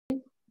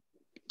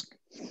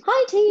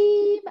Hi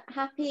team,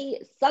 happy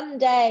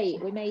Sunday.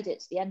 We made it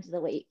to the end of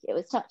the week. It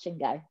was touch and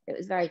go. It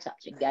was very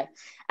touch and go.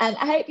 I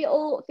hope you're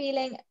all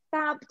feeling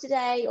fab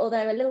today,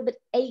 although a little bit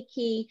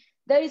achy.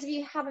 Those of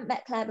you who haven't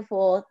met Claire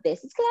before,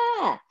 this is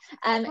Claire.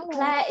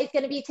 Claire is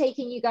going to be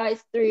taking you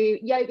guys through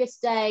yoga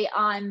today.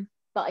 I'm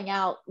butting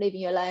out, leaving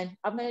you alone.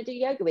 I'm going to do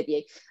yoga with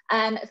you.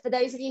 For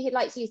those of you who'd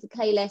like to use the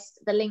playlist,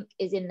 the link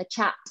is in the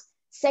chat.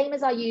 Same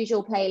as our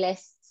usual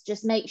playlists.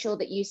 Just make sure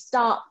that you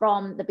start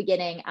from the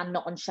beginning and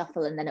not on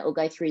shuffle, and then it will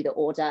go through the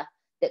order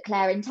that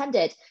Claire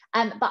intended.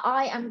 But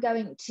I am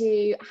going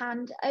to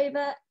hand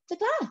over to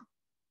Claire.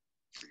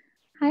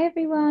 Hi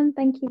everyone,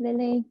 thank you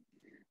Lily.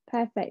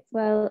 Perfect.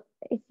 Well,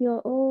 if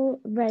you're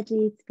all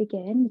ready to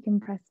begin, you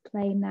can press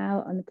play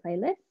now on the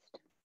playlist.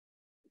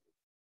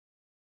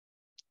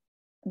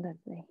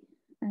 Lovely.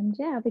 And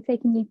yeah, I'll be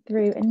taking you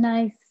through a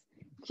nice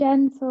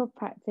gentle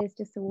practice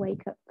just to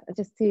wake up,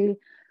 just to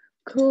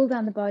cool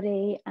down the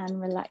body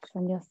and relax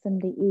on your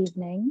Sunday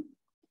evening.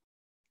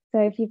 So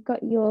if you've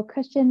got your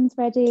cushions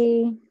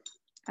ready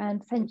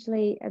and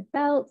potentially a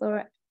belt,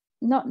 or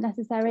not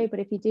necessary, but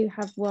if you do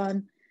have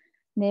one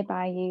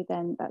nearby you,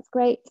 then that's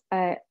great.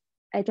 A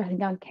dressing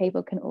gown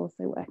cable can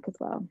also work as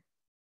well.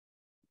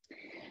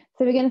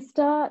 So we're going to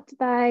start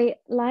by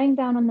lying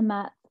down on the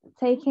mat,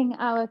 taking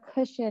our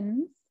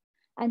cushions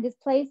and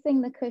just placing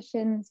the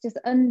cushions just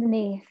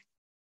underneath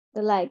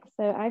the legs.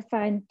 So I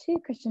find 2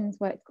 cushions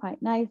works quite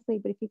nicely,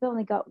 but if you've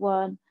only got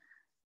one,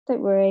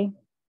 don't worry,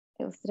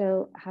 it will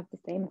still have the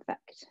same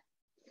effect.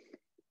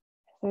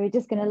 So we're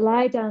just going to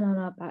lie down on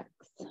our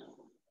backs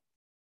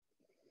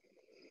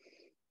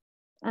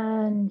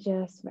and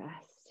just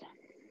rest.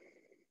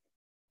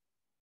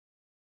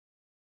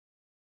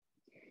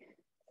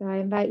 So I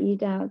invite you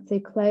down to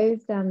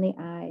close down the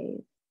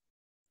eyes.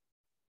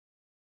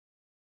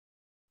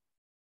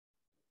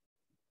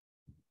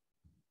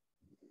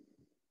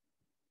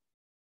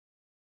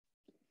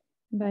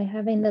 By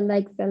having the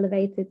legs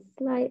elevated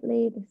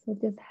slightly, this will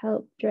just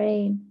help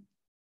drain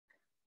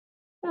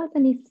out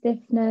any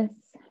stiffness.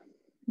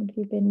 If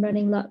you've been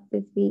running lots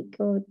this week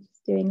or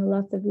just doing a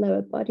lot of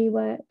lower body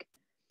work,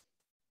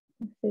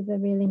 this is a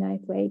really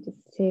nice way just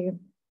to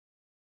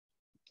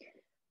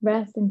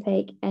rest and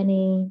take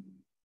any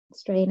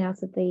strain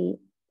out of the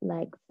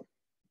legs.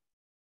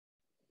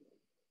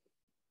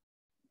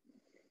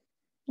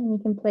 And you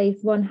can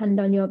place one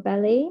hand on your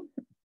belly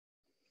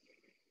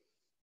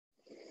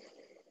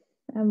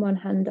and one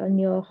hand on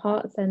your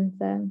heart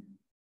center.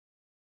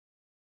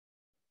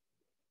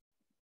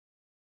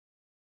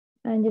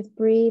 And just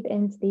breathe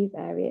into these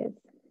areas.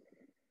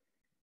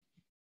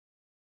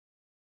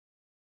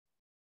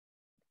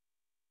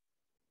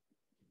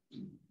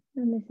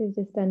 And this is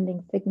just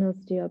sending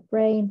signals to your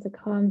brain to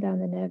calm down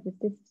the nervous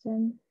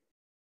system,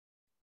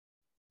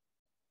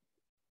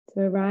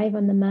 to arrive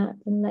on the mat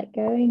and let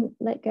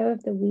go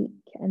of the week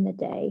and the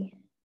day.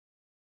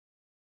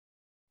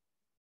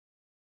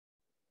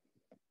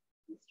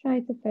 Just try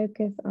to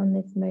focus on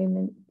this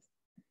moment.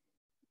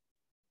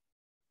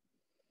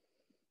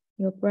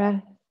 Your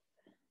breath,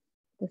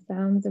 the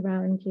sounds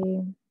around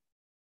you.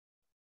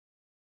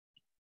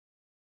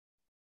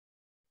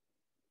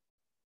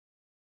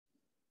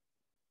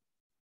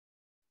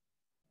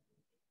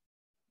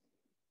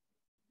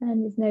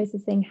 And just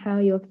noticing how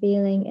you're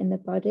feeling in the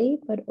body,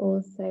 but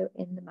also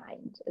in the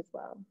mind as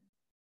well.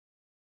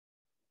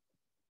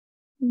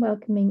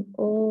 Welcoming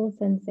all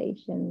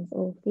sensations,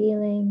 all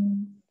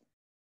feelings,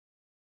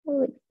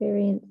 all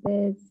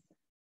experiences,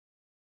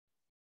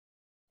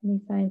 any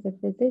signs of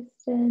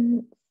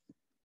resistance,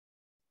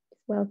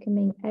 just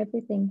welcoming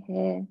everything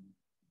here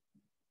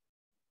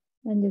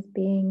and just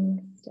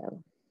being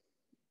still.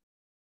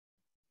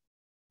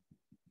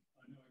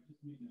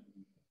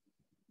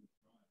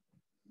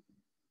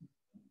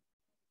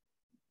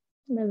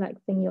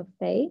 Relaxing your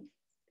face,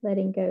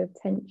 letting go of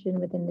tension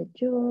within the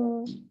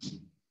jaw.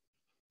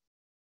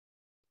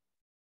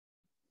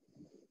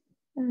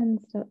 And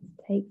start to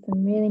take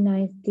some really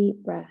nice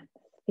deep breaths.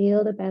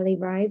 Feel the belly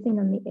rising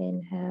on the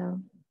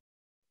inhale.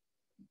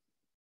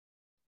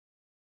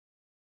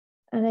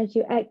 And as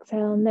you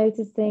exhale,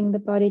 noticing the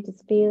body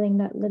just feeling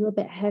that little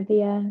bit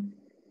heavier,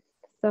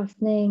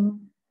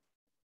 softening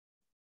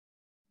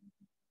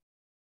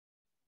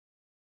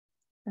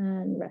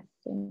and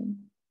resting.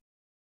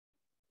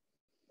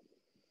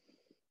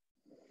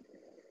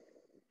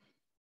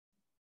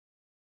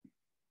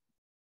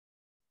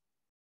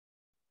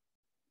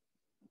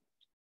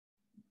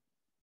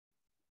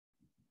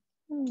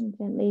 And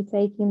gently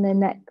taking the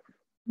neck,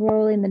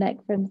 rolling the neck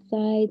from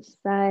side to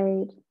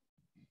side.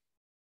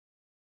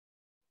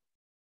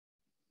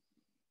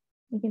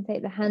 You can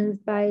take the hands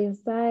by your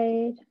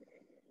side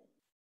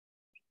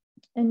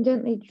and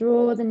gently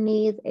draw the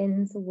knees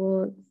in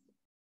towards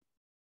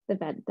the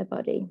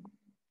body.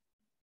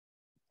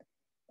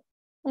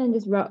 And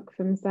just rock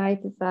from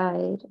side to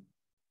side.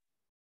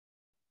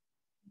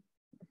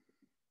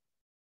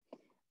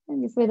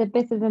 And just with a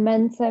bit of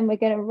momentum, we're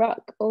going to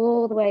rock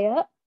all the way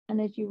up. And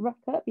as you rock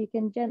up, you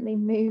can gently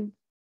move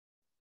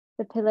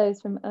the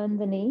pillows from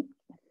underneath.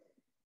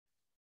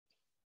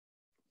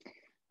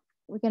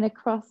 we're going to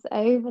cross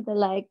over the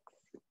legs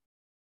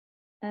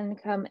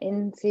and come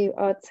into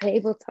our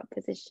tabletop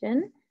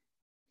position.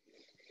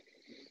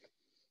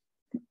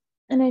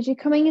 And as you're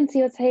coming into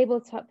your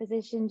tabletop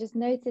position, just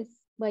notice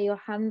where your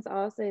hands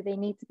are. So they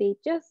need to be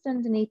just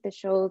underneath the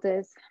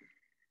shoulders,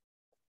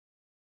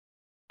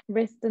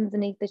 wrists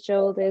underneath the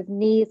shoulders,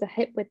 knees are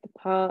hip width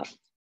apart.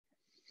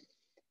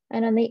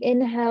 And on the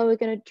inhale, we're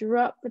going to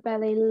drop the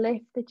belly,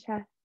 lift the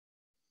chest.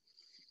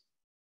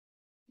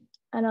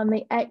 And on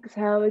the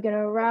exhale, we're going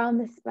to round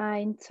the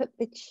spine, tuck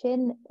the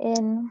chin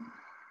in,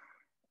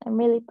 and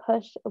really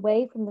push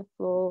away from the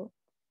floor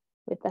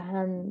with the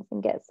hands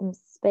and get some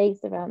space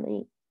around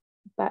the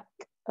back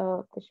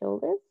of the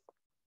shoulders.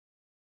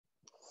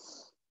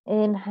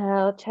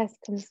 Inhale, chest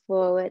comes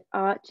forward,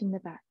 arching the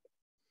back.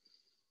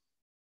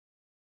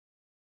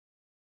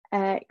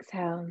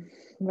 Exhale,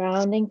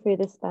 rounding through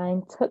the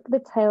spine, tuck the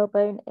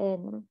tailbone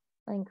in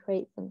and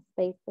create some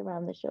space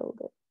around the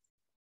shoulders.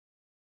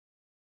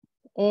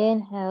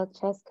 Inhale,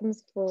 chest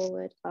comes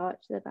forward,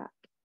 arch the back.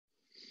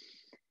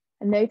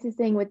 And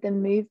noticing with the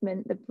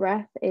movement, the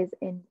breath is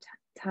in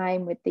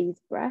time with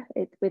these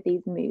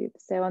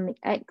moves. So on the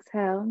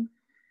exhale,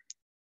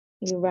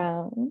 you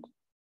round.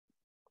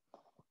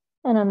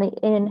 And on the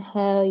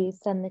inhale, you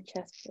send the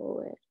chest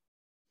forward.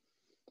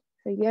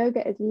 So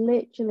yoga is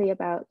literally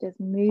about just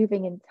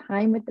moving in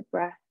time with the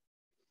breath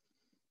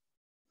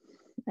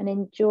and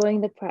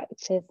enjoying the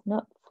practice,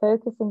 not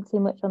focusing too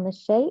much on the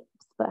shapes,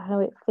 but how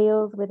it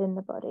feels within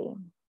the body.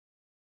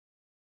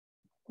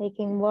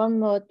 Taking one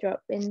more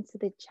drop into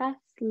the chest,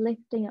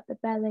 lifting up the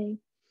belly.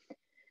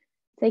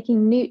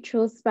 Taking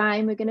neutral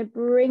spine, we're going to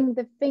bring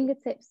the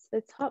fingertips to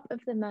the top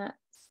of the mat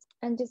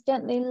and just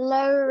gently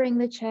lowering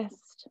the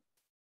chest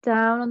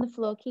down on the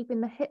floor, keeping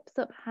the hips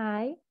up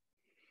high.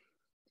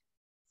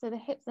 So the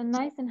hips are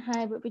nice and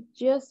high, but we're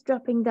just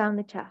dropping down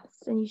the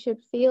chest. And you should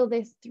feel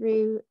this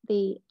through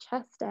the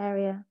chest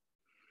area.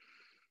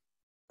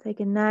 Take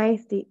a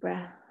nice deep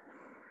breath.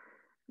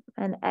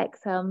 And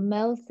exhale,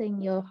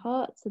 melting your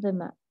heart to the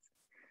mat.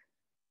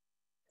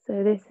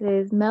 So this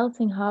is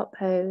melting heart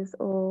pose,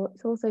 or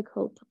it's also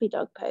called puppy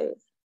dog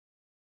pose.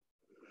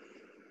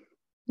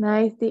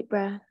 Nice deep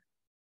breath.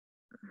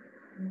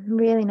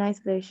 Really nice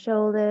for those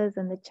shoulders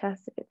and the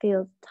chest if it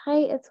feels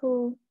tight at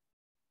all.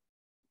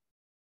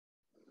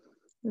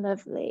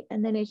 Lovely.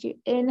 And then as you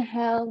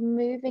inhale,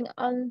 moving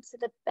onto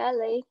the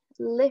belly,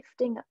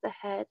 lifting up the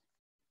head.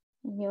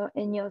 And you're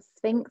in your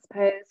Sphinx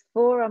pose,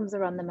 forearms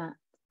are on the mat.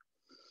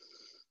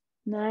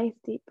 Nice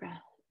deep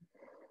breath.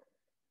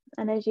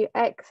 And as you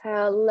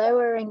exhale,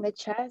 lowering the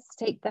chest,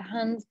 take the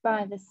hands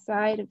by the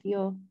side of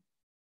your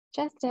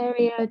chest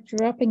area,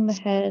 dropping the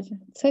head,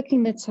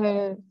 tucking the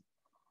toes,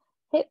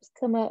 hips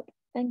come up,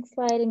 and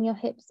sliding your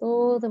hips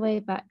all the way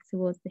back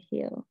towards the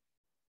heel.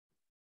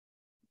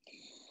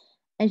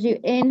 As you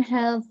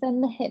inhale,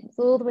 send the hips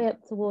all the way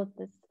up towards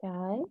the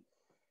sky.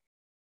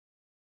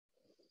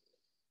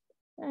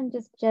 And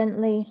just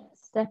gently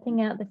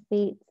stepping out the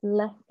feet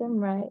left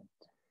and right.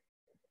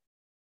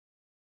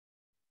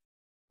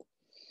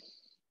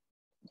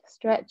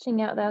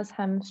 Stretching out those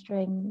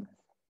hamstrings.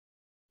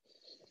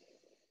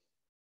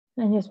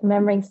 And just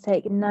remembering to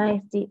take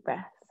nice deep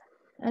breaths.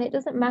 And it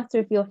doesn't matter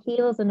if your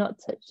heels are not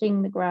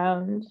touching the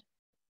ground.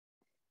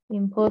 The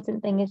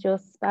important thing is your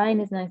spine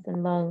is nice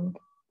and long,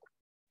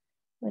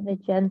 with a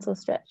gentle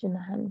stretch in the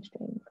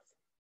hamstrings.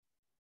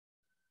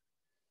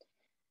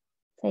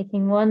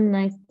 Taking one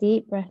nice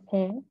deep breath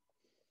here.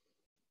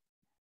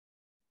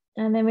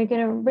 And then we're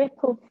going to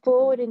ripple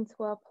forward into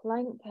our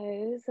plank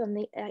pose on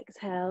the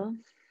exhale.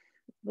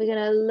 We're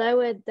going to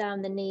lower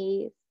down the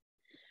knees,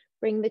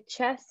 bring the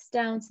chest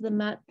down to the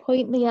mat,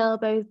 point the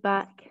elbows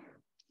back.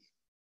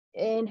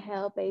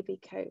 Inhale, baby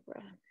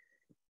cobra.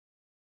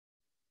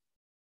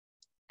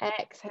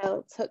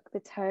 Exhale, tuck the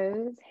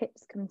toes,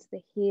 hips come to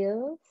the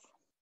heels.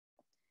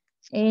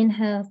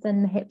 Inhale,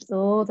 send the hips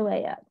all the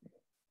way up.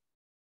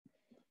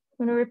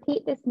 I'm going to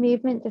repeat this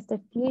movement just a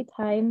few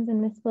times,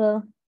 and this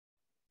will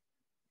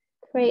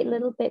create a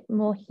little bit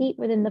more heat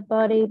within the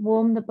body,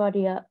 warm the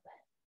body up,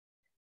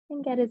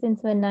 and get us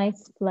into a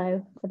nice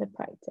flow for the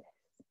practice.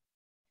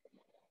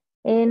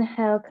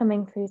 Inhale,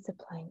 coming through to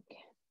plank.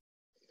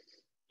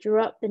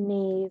 Drop the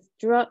knees,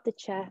 drop the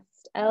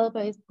chest,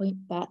 elbows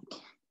point back.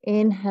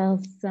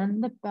 Inhale,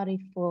 send the body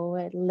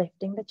forward,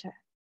 lifting the chest.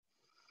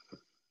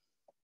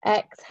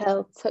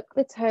 Exhale, tuck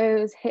the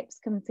toes, hips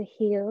come to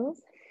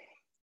heels.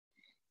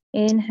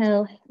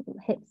 Inhale,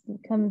 hips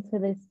come to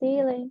the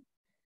ceiling.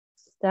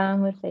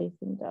 Downward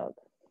facing dog.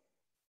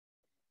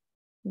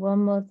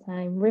 One more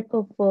time,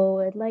 ripple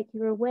forward like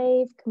you're a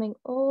wave coming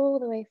all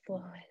the way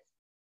forward.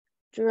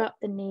 Drop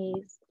the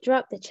knees,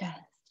 drop the chest.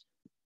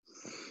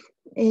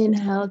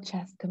 Inhale,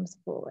 chest comes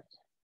forward.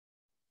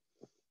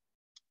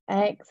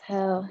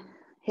 Exhale,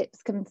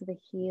 hips come to the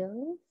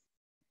heels.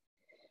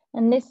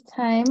 And this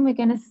time we're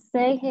going to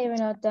stay here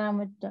in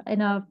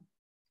our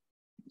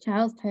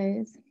child's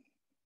pose.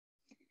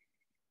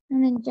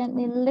 And then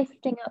gently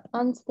lifting up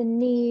onto the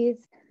knees,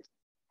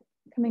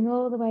 coming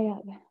all the way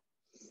up.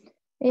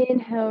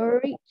 Inhale,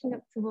 reaching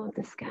up toward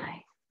the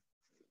sky.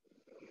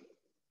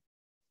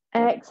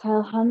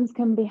 Exhale, hands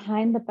come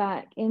behind the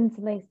back,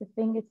 interlace the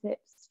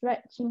fingertips,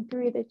 stretching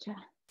through the chest.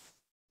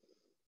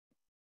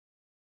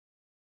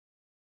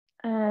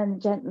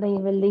 And gently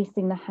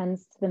releasing the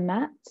hands to the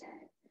mat,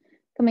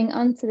 coming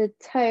onto the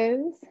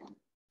toes.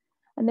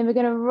 And then we're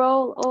going to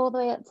roll all the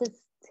way up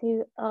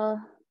to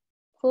our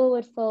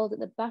forward fold at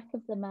the back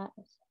of the mat.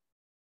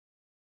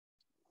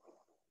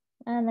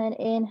 And then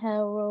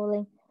inhale,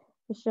 rolling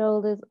the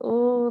shoulders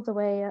all the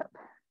way up,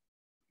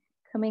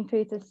 coming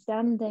through to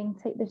standing.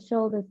 Take the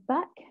shoulders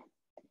back.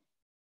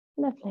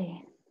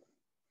 Lovely.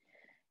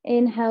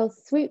 Inhale,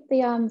 swoop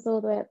the arms all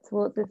the way up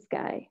towards the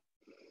sky.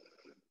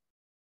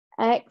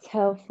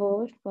 Exhale,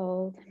 forward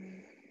fold.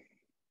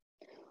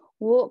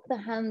 Walk the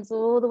hands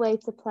all the way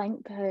to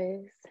plank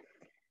pose.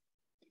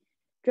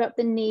 Drop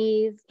the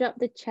knees, drop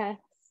the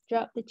chest,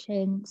 drop the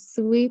chin,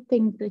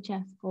 sweeping the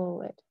chest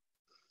forward.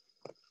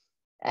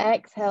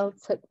 Exhale,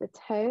 tuck the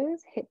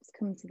toes, hips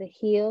come to the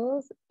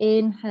heels.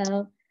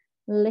 Inhale,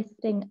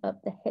 lifting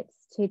up the hips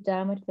to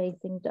downward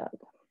facing dog.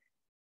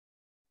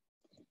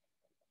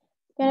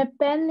 Gonna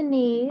bend the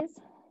knees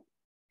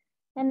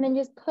and then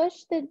just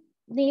push the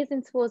knees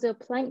in towards your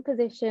plank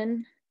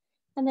position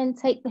and then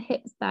take the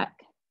hips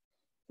back.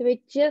 So we're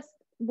just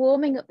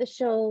warming up the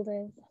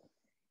shoulders.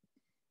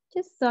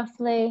 Just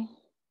softly.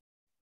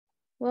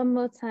 One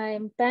more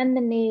time. Bend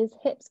the knees,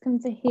 hips come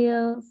to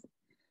heels.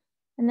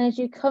 And as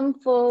you come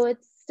forward,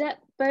 step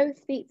both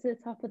feet to the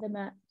top of the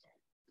mat.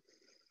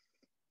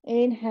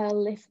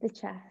 Inhale, lift the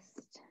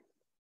chest.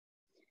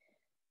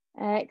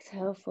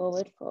 Exhale,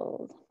 forward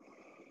fold.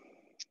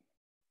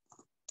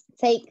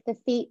 Take the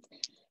feet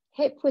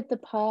hip width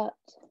apart.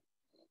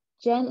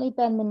 Gently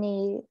bend the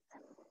knees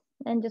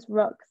and just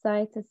rock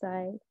side to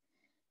side.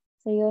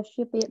 So you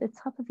should be at the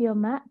top of your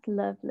mat.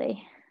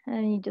 Lovely.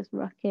 And you're just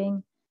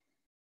rocking.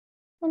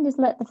 And just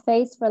let the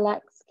face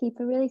relax. Keep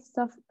a really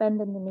soft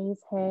bend in the knees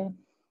here.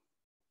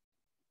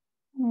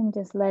 And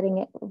just letting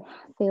it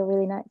feel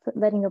really nice,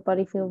 letting your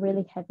body feel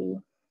really heavy.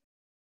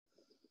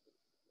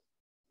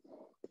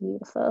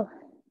 Beautiful.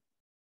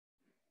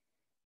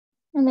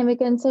 And then we're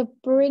going to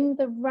bring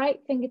the right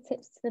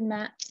fingertips to the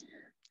mat,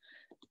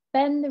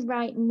 bend the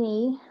right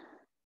knee,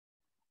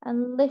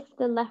 and lift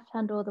the left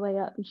hand all the way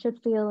up. You should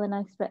feel a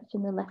nice stretch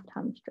in the left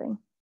hamstring.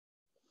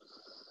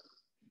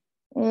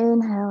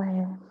 Inhale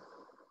here.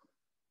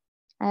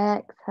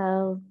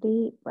 Exhale,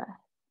 deep breath.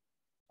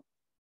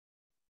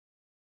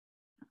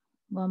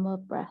 One more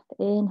breath.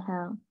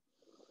 Inhale.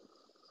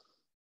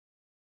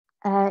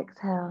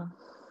 Exhale.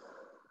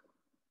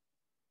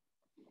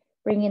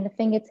 Bringing the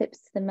fingertips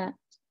to the mat.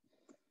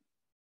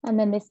 And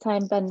then this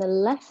time bend the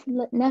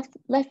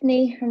left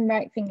knee and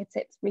right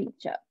fingertips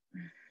reach up.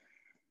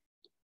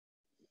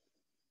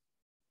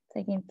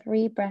 Taking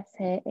 3 breaths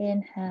here.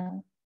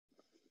 Inhale.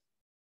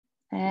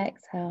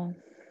 Exhale.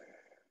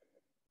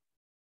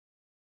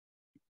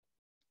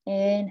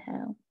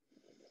 Inhale.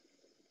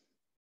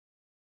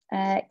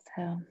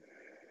 Exhale.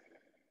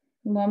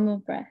 One more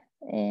breath.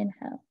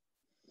 Inhale.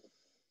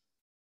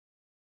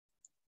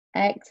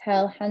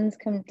 Exhale, hands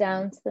come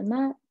down to the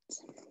mat.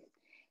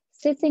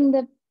 Sitting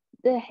the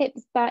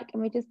hips back,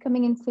 and we're just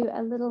coming into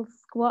a little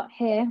squat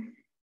here.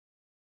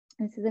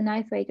 This is a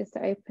nice way just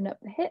to open up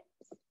the hips.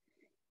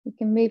 You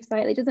can move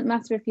slightly. It doesn't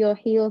matter if your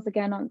heels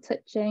again aren't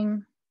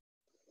touching.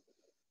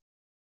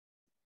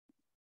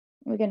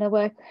 We're going to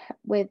work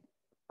with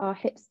our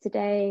hips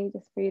today,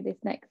 just through these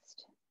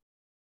next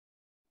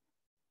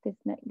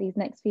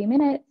few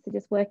minutes. So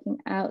just working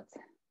out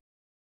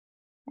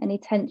any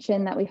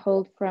tension that we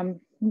hold from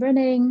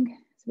running.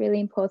 It's really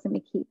important we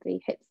keep the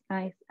hips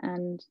nice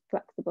and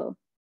flexible.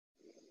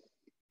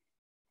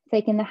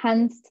 Taking the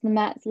hands to the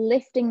mat,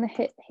 lifting the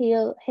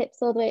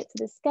hips all the way up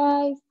to the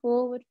sky,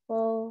 forward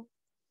fold.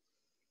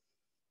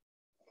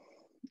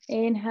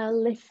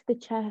 Inhale, lift the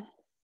chest.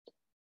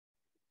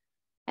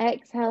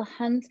 Exhale,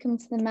 hands come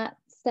to the mat,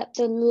 step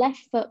the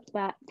left foot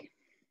back,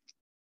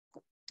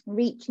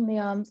 reaching the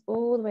arms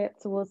all the way up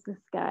towards the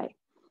sky.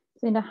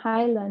 So in a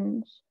high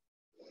lunge.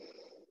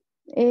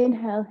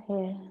 Inhale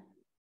here.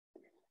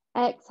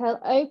 Exhale,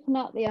 open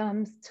out the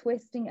arms,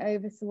 twisting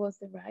over towards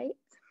the right.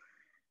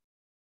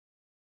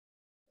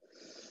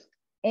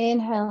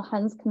 Inhale,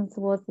 hands come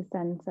towards the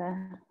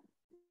center.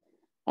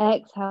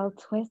 Exhale,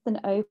 twist and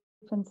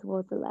open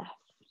towards the left.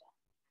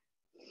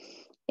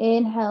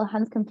 Inhale,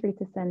 hands come through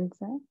to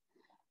center.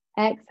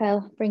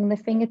 Exhale, bring the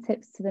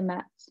fingertips to the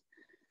mat.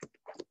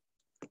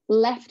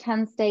 Left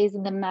hand stays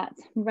in the mat,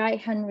 right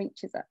hand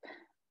reaches up.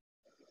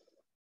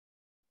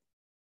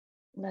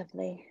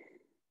 Lovely.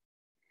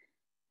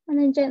 And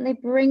then gently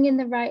bring in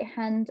the right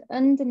hand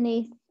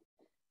underneath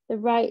the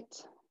right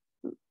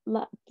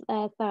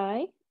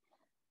thigh,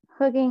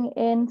 hugging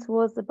in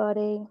towards the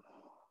body.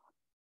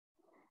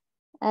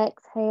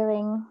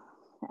 Exhaling,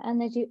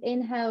 and as you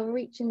inhale,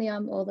 reaching the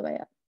arm all the way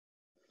up.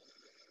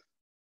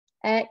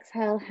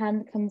 Exhale,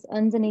 hand comes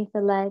underneath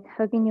the leg,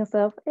 hugging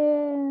yourself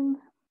in.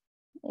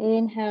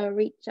 Inhale,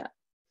 reach up.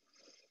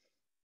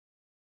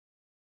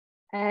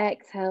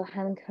 Exhale,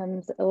 hand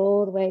comes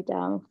all the way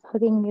down,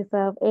 hugging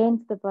yourself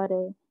into the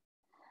body.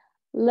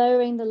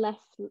 Lowering the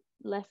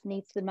left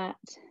knee to the mat.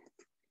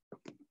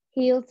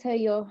 Heel toe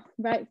your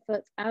right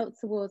foot out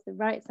towards the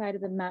right side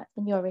of the mat,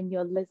 and you're in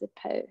your lizard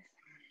pose.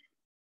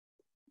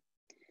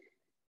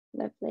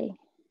 Lovely.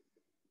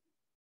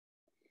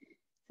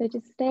 So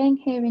just staying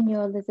here in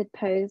your lizard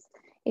pose.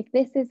 If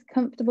this is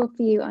comfortable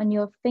for you on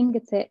your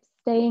fingertips,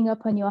 staying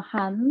up on your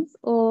hands,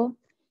 or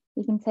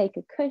you can take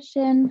a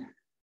cushion,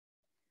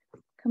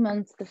 come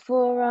onto the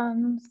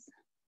forearms,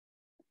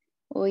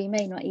 or you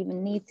may not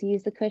even need to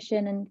use the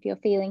cushion. And if you're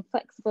feeling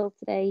flexible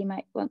today, you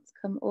might want to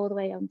come all the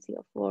way onto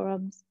your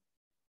forearms.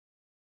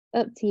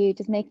 Up to you,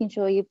 just making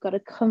sure you've got a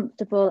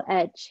comfortable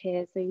edge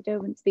here. So you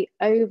don't want to be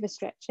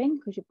overstretching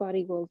because your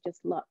body will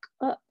just lock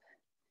up.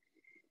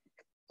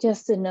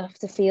 Just enough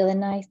to feel a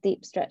nice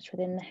deep stretch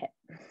within the hip.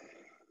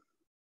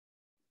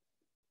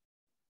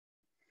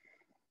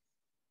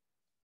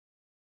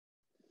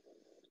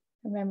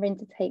 Remembering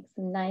to take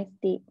some nice,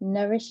 deep,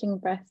 nourishing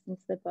breaths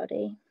into the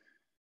body.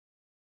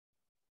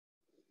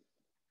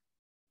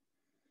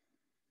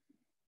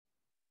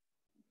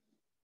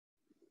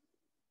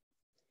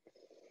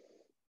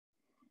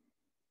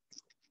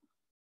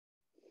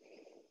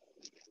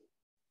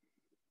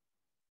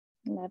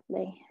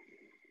 Lovely.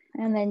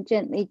 And then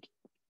gently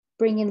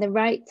bringing the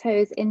right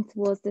toes in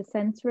towards the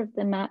center of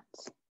the mat,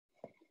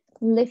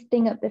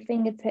 lifting up the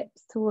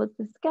fingertips towards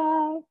the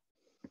sky.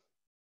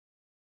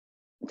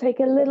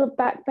 Take a little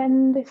back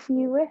bend if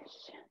you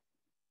wish,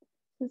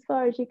 as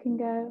far as you can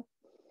go.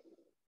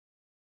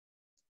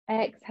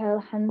 Exhale,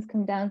 hands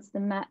come down to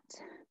the mat,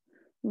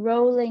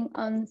 rolling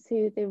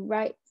onto the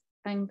right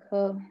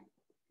ankle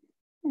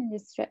and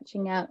just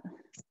stretching out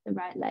the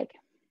right leg.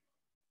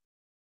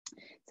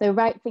 So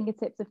right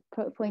fingertips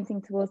are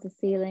pointing towards the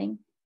ceiling.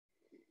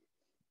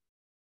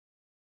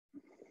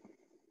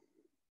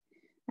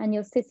 And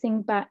you're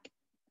sitting back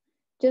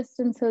just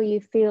until you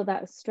feel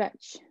that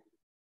stretch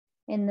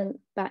in the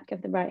back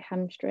of the right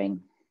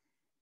hamstring.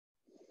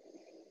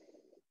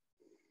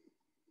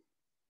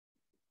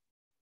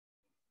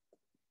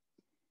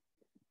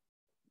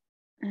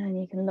 And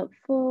you can look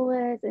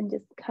forward and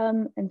just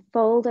come and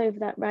fold over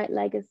that right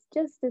leg as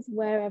just as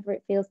wherever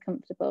it feels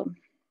comfortable.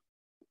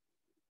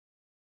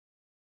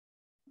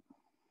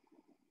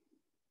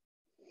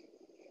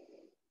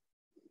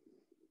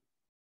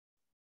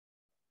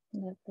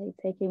 Lovely,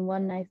 taking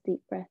one nice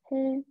deep breath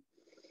here.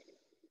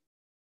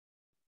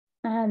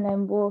 And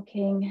then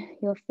walking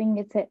your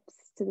fingertips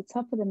to the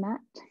top of the mat.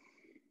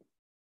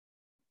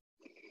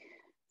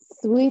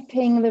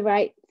 Sweeping the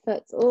right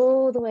foot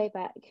all the way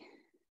back.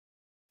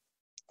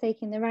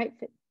 Taking the right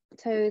foot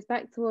toes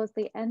back towards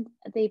the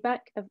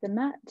back of the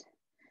mat.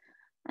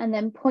 And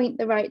then point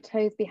the right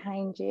toes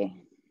behind you.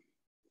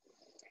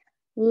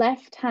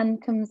 Left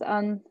hand comes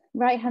on,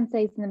 right hand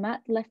stays in the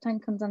mat, left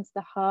hand comes onto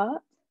the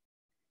heart.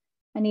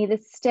 And either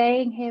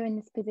staying here in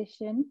this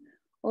position,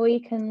 or you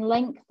can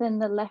lengthen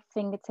the left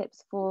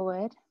fingertips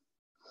forward.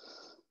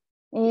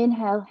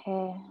 Inhale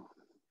here.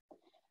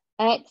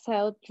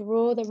 Exhale,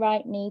 draw the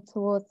right knee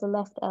towards the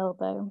left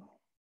elbow.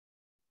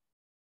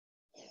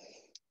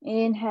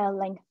 Inhale,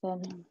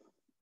 lengthen.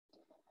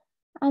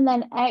 And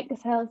then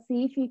exhale,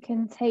 see if you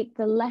can take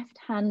the left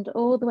hand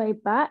all the way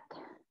back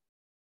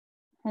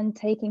and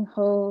taking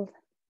hold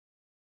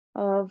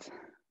of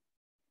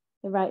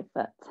the right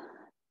foot.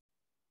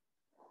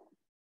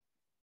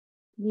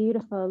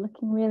 Beautiful,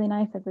 looking really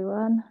nice,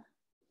 everyone.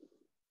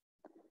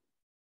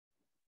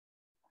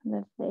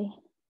 Lovely.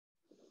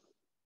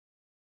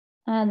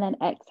 And then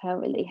exhale,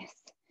 release.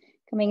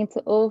 Coming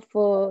into all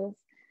fours.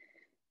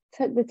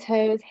 Tuck the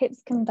toes,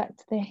 hips come back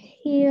to the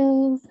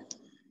heels.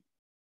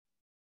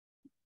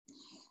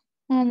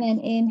 And then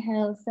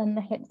inhale, send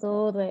the hips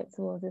all the way up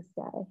towards the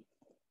sky.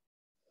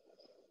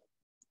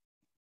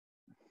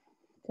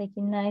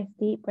 Taking a nice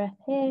deep breath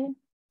here.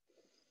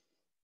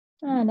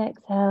 And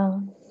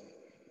exhale.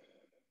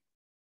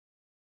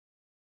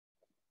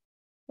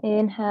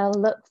 Inhale,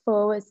 look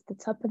forwards to the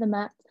top of the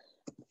mat.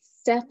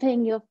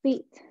 Stepping your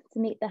feet to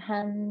meet the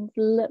hands.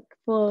 Look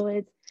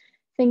forward.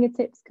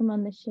 Fingertips come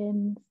on the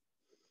shins.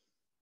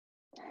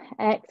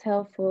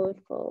 Exhale, forward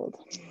fold.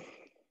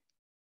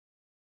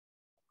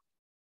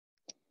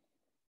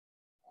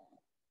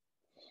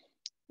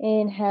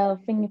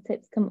 Inhale,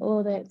 fingertips come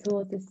all the way up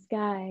towards the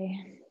sky.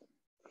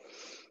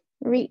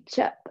 Reach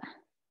up.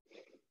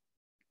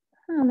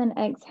 And then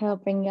exhale,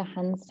 bring your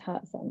hands to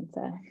heart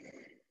center.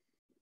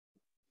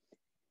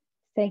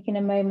 Taking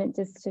a moment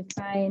just to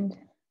find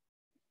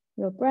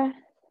your breath.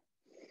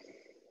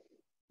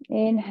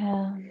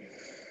 Inhale.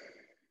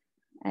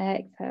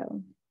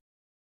 Exhale.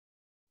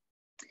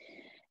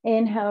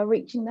 Inhale,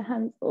 reaching the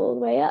hands all the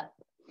way up.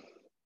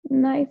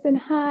 Nice and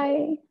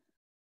high.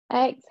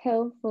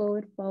 Exhale,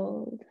 forward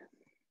fold.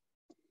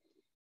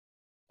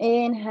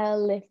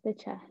 Inhale, lift the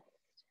chest.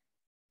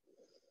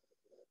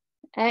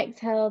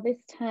 Exhale,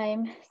 this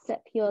time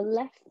step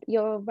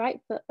your right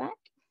foot back.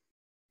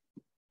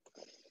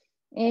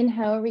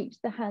 Inhale, reach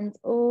the hands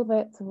all the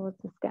way up towards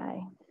the sky.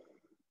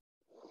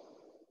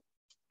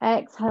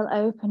 Exhale,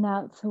 open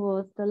out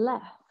towards the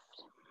left.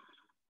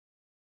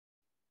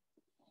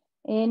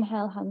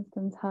 Inhale, hands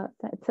come up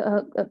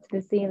to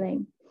the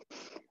ceiling.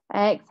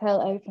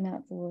 Exhale, open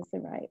out towards the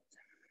right.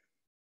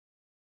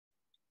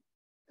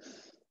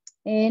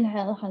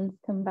 Inhale, hands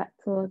come back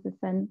towards the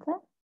center.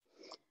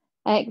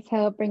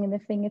 Exhale, bringing the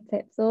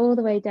fingertips all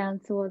the way down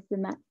towards the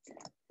mat.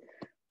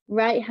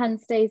 Right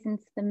hand stays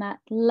into the mat,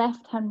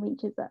 left hand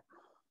reaches up.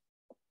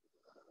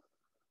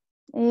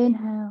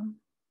 Inhale.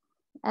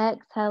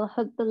 Exhale,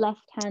 hug the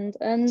left hand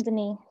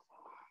underneath.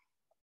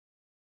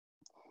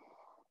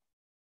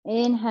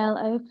 Inhale,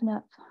 open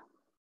up.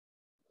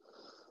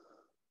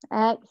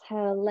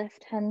 Exhale,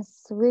 left hand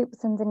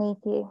swoops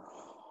underneath you.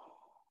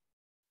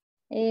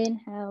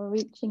 Inhale,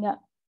 reaching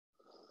up.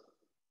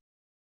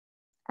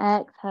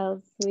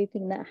 Exhale,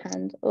 sweeping that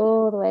hand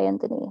all the way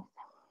underneath.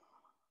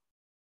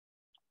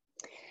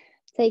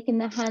 Taking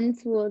the hand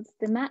towards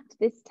the mat,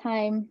 this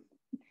time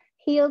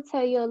heel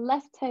toe your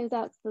left toes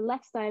out to the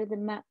left side of the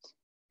mat.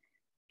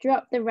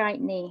 Drop the right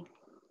knee.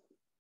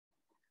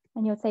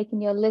 And you're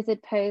taking your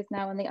lizard pose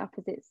now on the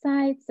opposite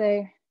side.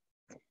 So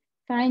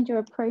find your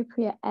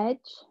appropriate edge.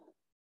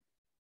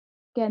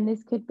 Again,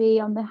 this could be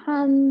on the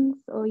hands,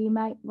 or you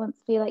might want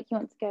to feel like you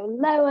want to go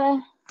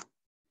lower.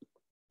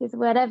 Just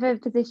whatever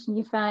position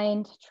you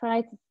find,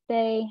 try to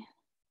stay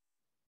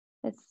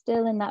as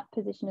still in that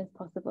position as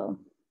possible.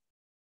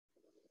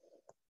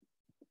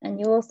 And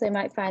you also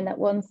might find that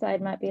one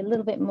side might be a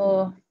little bit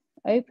more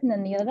open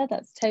than the other.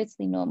 That's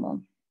totally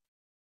normal.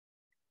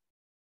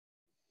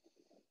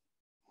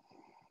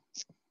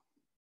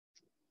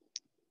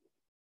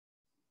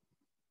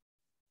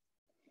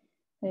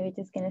 So we're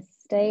just going to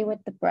stay with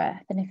the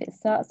breath. And if it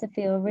starts to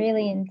feel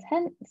really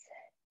intense,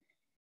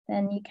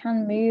 then you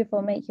can move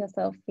or make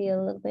yourself feel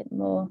a little bit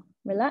more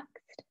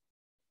relaxed.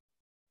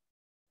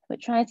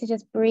 But try to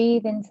just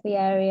breathe into the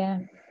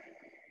area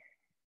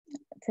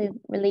to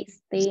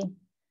release the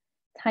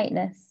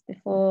tightness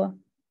before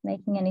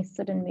making any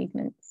sudden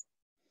movements.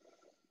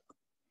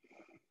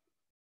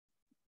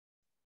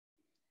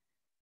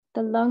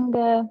 The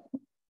longer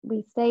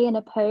we stay in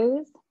a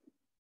pose,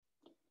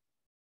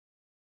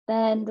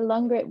 then the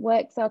longer it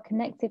works our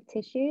connective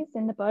tissues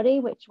in the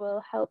body, which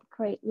will help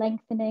create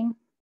lengthening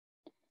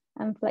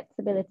and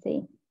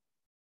flexibility.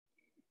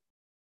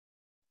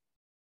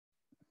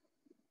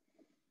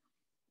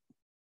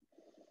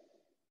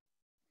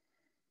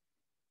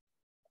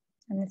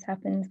 And this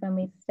happens when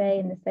we stay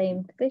in the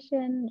same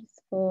position just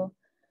for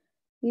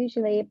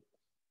usually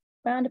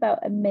around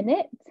about a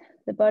minute.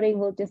 The body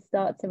will just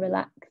start to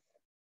relax.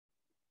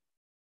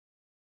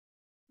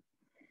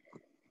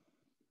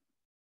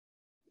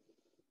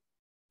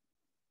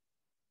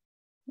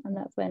 And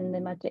that's when the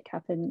magic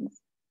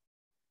happens.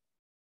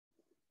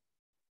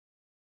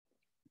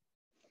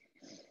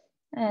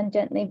 And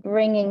gently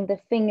bringing the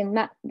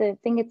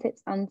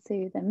fingertips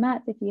onto the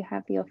mat if you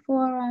have your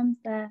forearms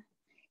there.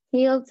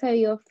 Heel toe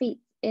your feet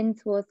in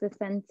towards the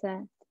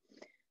center.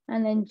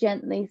 And then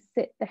gently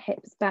sit the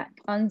hips back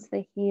onto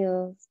the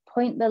heels.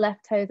 Point the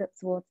left toes up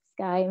towards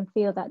the sky and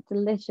feel that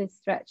delicious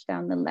stretch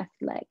down the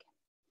left leg.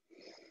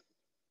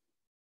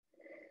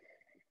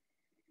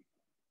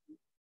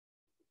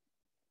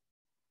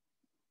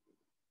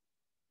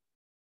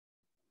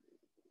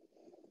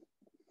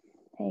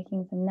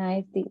 Taking some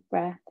nice deep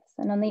breaths.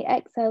 And on the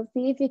exhale,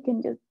 see if you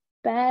can just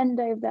bend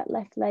over that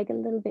left leg a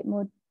little bit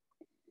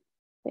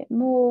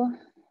more.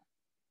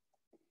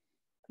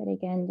 But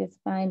again, just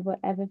find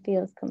whatever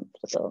feels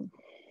comfortable.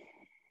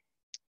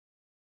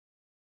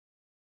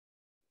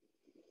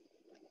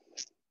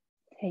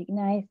 Take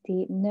nice,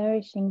 deep,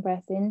 nourishing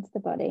breaths into the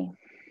body.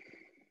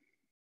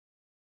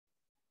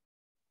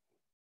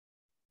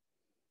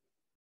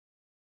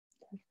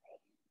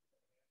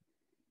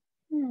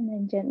 And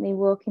then gently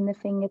walking the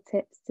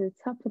fingertips to the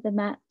top of the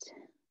mat.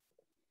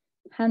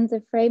 Hands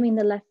are framing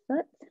the left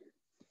foot.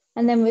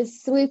 And then we're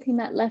swooping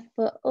that left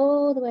foot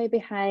all the way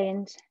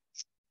behind.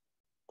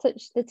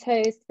 Touch the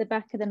toes to the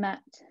back of the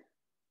mat.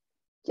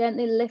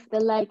 Gently lift the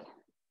leg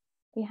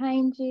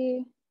behind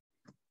you.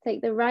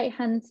 Take the right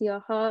hand to your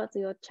heart or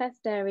your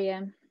chest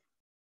area.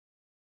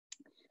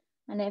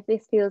 And if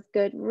this feels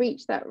good,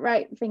 reach that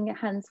right finger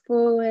hands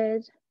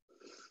forward.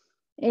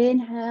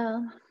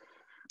 Inhale.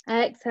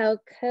 Exhale,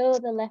 curl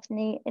the left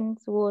knee in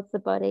towards the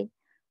body.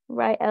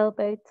 Right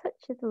elbow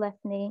touches the left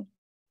knee.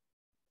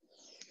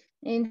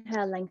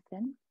 Inhale,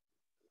 lengthen.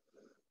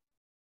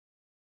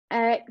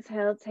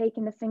 Exhale,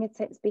 taking the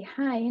fingertips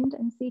behind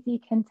and see if you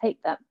can take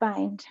that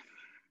bind.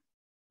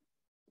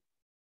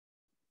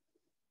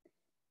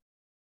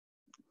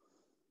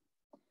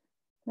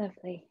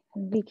 Lovely.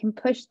 And we can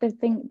push the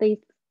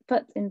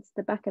foot into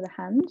the back of the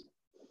hand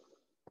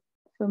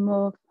for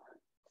more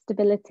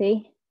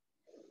stability.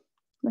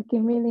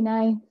 Looking really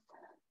nice.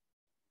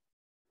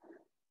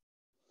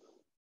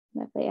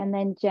 Lovely. And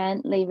then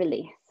gently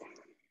release.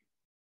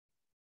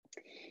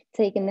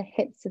 Taking the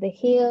hips to the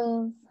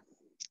heels.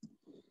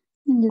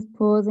 And just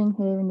pausing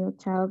here in your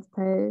child's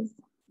pose.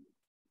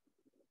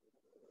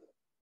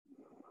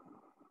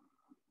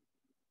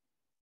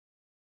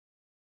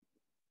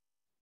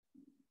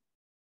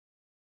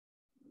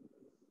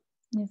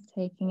 Just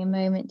taking a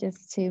moment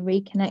just to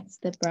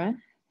reconnect to the breath.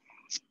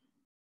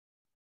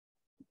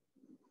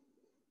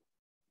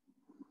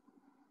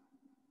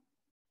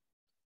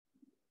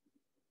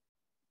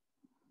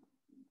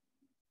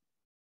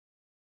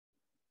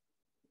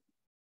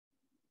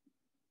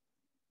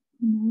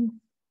 Nice.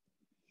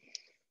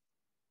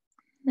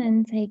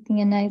 Then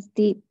taking a nice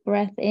deep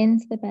breath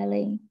into the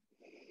belly.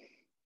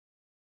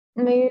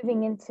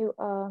 Moving into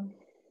our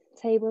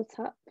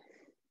tabletop.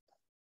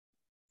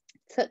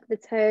 Tuck the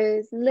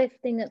toes,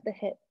 lifting up the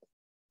hips.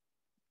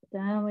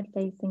 Downward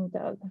facing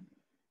dog.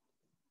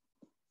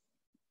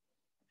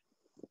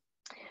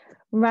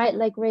 Right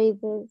leg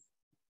raises.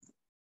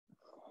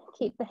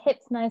 Keep the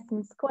hips nice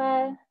and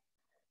square.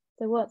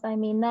 So what I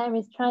mean there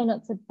is try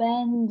not to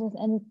bend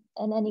in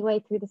any way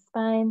through the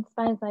spine.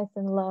 Spine's nice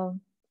and long.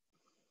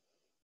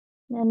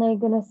 And they're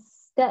going to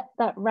step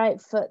that right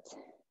foot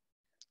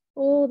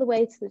all the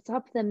way to the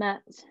top of the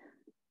mat.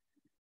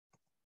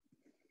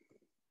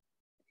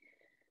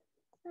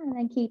 And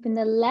then keeping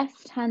the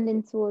left hand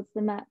in towards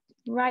the mat.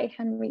 Right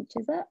hand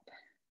reaches up.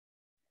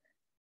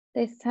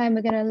 This time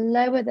we're going to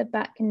lower the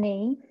back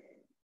knee.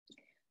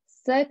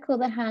 Circle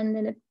the hand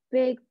in a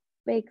big,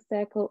 big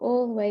circle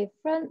all the way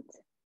front.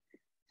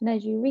 And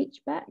as you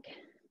reach back,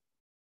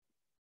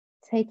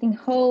 taking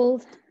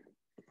hold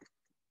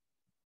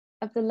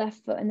of the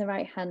left foot and the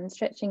right hand,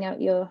 stretching out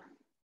your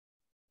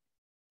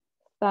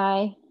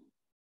thigh,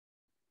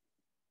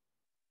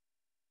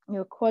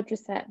 your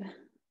quadricep.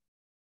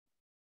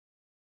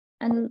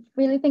 And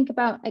really think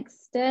about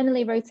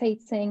externally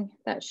rotating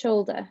that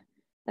shoulder,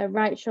 that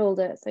right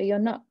shoulder. So you're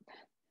not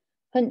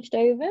hunched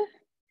over,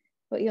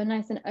 but you're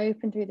nice and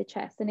open through the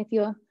chest. And if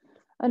you're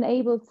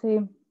unable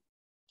to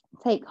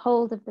take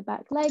hold of the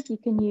back leg, you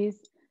can use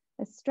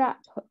a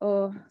strap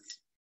or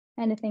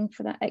anything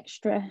for that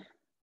extra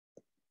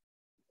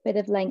bit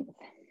of length.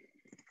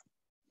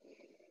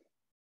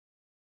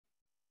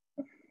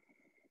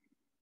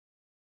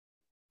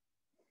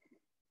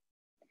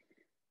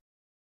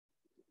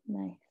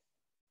 Nice.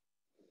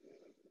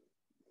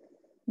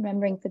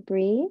 Remembering to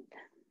breathe.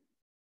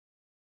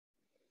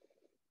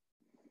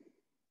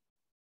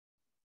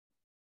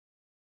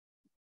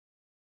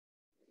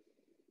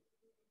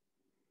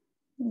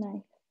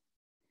 Nice.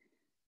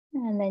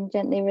 And then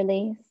gently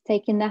release,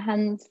 taking the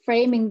hands,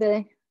 framing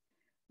the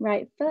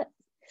right foot.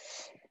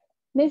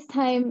 This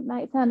time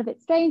might sound a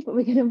bit strange, but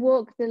we're going to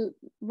walk the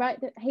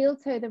heel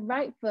toe, the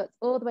right foot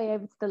all the way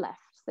over to the left.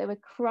 So we're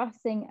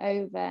crossing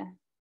over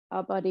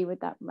our body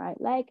with that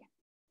right leg.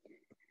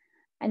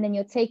 And then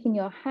you're taking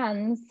your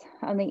hands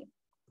on the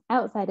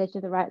outside edge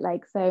of the right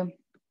leg. So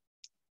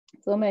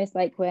it's almost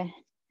like we're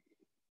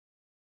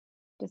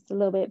just a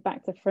little bit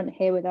back to front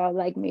here with our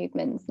leg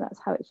movements. That's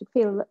how it should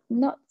feel,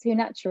 not too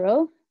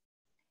natural.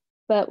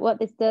 But what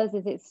this does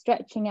is it's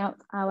stretching out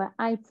our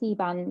IT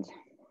band,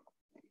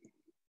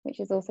 which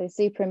is also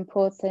super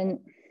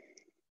important.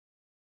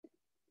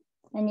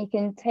 And you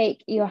can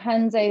take your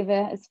hands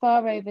over as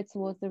far over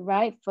towards the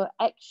right for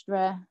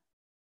extra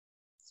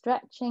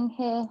stretching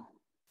here,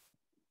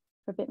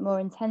 for a bit more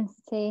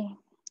intensity.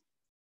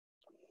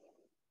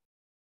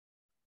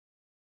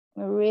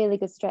 A really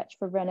good stretch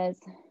for runners.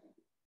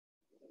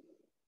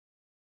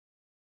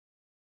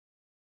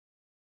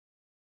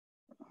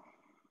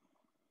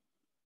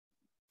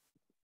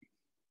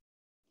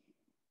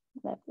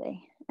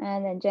 Lovely.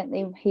 And then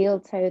gently heel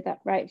toe that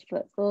right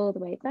foot all the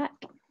way back.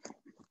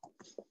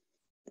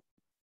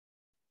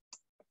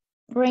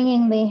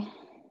 Bringing the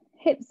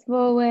hips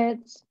forward.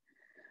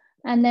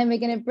 And then we're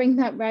going to bring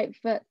that right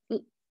foot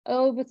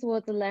over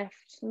towards the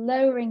left,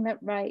 lowering the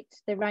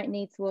right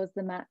knee towards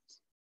the mat.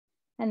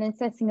 And then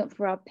setting up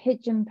for our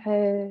pigeon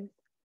pose.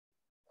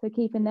 So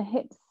keeping the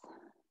hips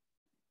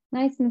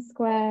nice and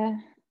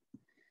square.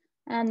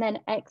 And then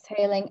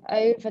exhaling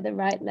over the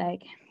right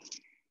leg.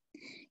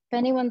 If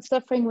anyone's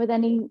suffering with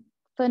any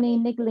funny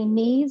niggly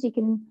knees, you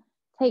can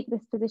take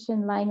this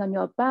position lying on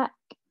your back.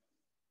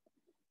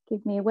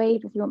 Give me a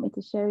wave if you want me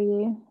to show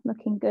you.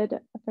 Looking good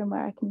from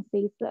where I can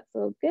see, so that's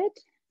all good.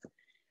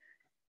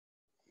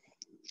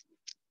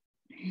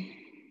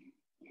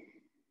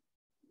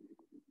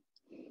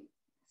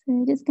 So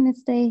we're just going to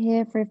stay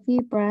here for a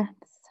few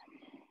breaths.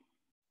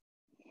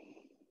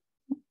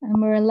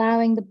 And we're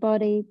allowing the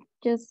body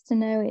just to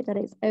know that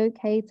it's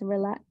okay to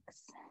relax.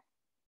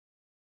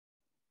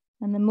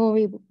 And the more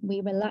we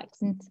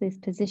relax into this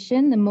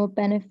position, the more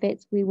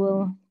benefits we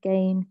will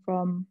gain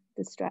from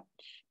the stretch.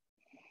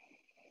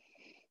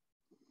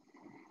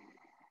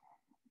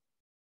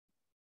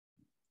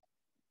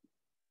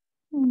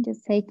 And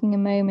just taking a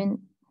moment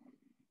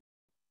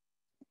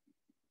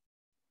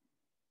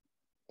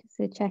just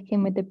to check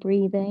in with the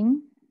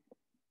breathing.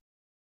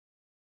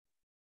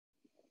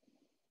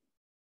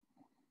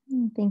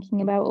 And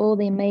thinking about all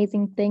the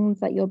amazing things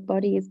that your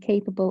body is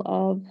capable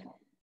of.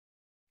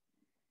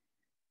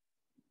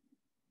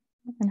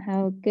 And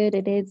how good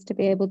it is to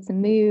be able to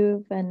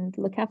move and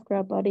look after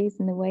our bodies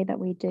in the way that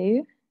we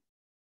do.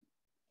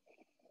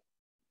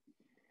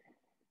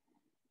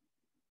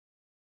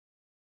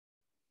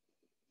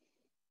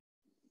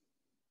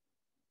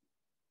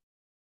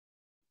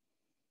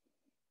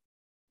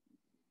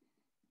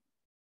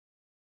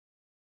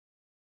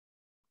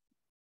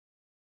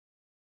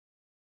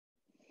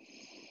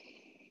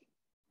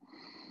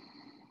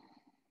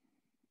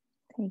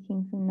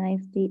 Taking some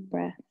nice deep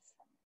breaths.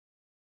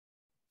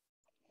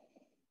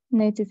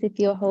 Notice if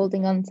you're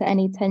holding on to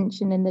any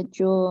tension in the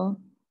jaw,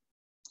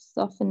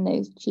 soften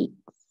those cheeks.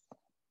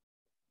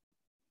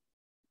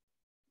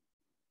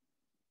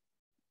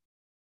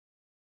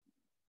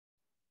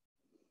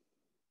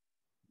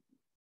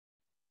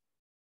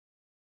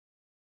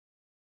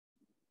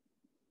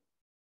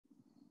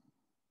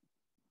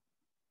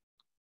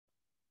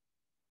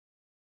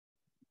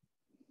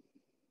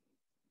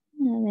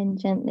 And then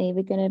gently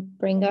we're going to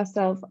bring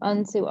ourselves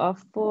onto our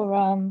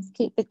forearms.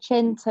 Keep the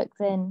chin tucked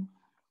in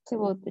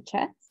towards the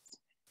chest.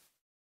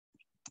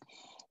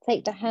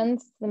 Take the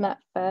hands to the mat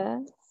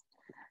first.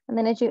 And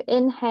then as you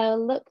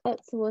inhale, look up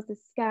towards the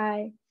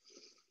sky.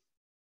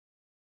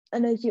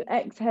 And as you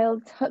exhale,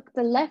 tuck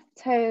the left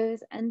toes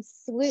and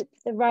swoop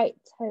the right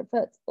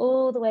foot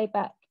all the way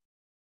back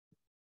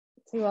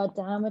to our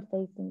downward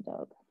facing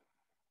dog.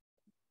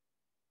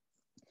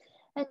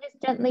 And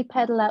just gently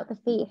pedal out the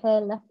feet here,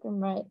 left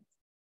and right.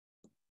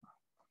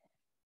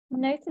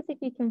 Notice if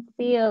you can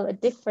feel a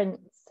difference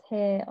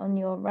here on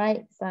your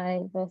right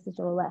side versus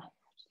your left.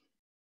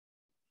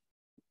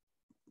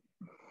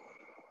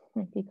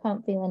 If you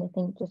can't feel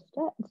anything just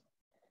yet,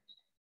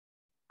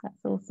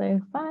 that's also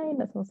fine,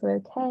 that's also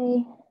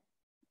okay.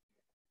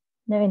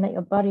 Knowing that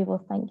your body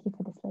will thank you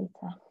for this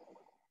later.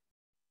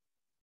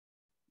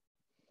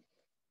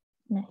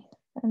 Nice.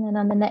 And then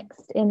on the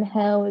next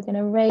inhale, we're going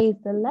to raise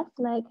the left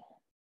leg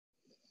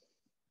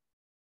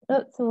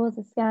up towards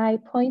the sky,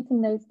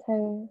 pointing those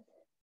toes.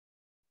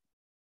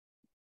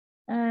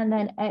 And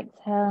then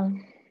exhale,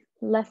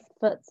 left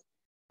foot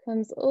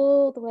comes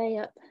all the way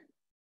up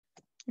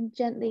and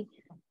gently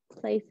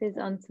places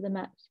onto the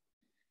mat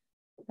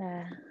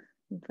there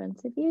in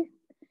front of you.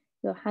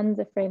 Your hands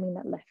are framing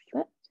that left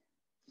foot.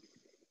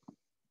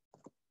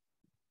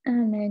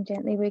 And then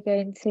gently we're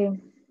going to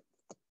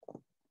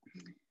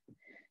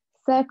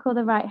circle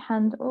the right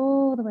hand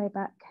all the way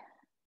back,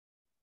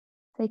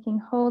 taking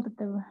hold of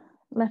the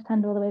left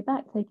hand all the way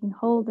back, taking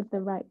hold of the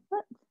right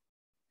foot.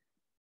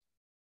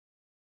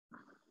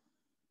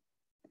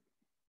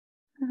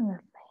 Oh,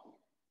 lovely.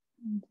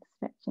 And just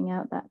stretching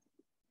out that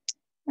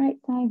right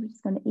side. We're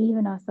just going to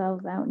even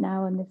ourselves out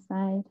now on this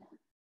side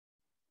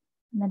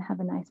and then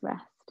have a nice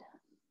rest.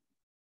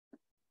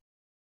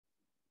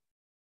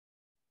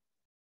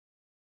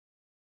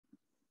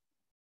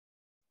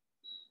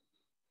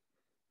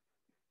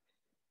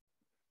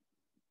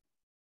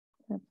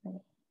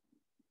 Lovely.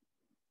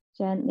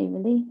 Gently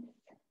release.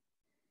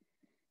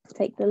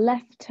 Take the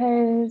left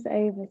toes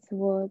over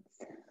towards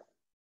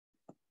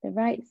the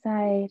right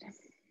side,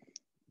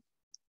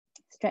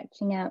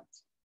 stretching out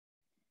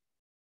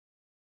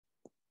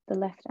the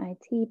left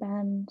IT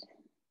band.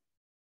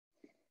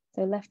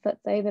 So left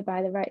foot's over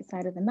by the right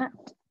side of the mat.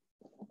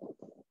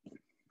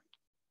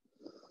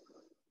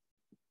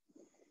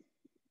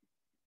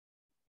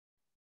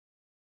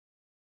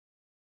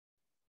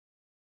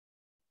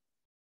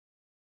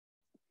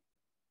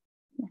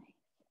 Nice.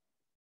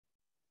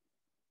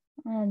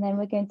 And then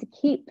we're going to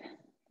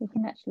we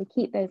can actually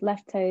keep those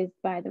left toes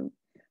by the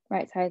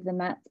right side of the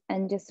mat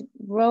and just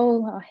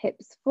roll our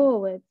hips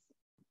forwards,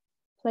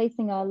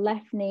 placing our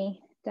left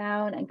knee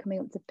down and coming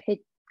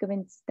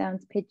down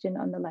to pigeon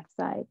on the left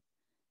side.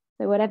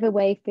 So whatever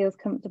way feels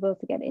comfortable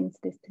to get into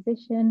this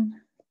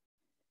position.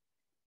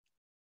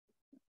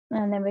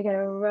 And then we're going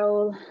to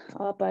roll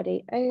our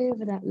body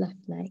over that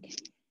left leg.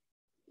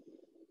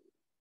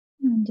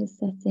 And just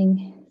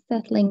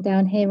settling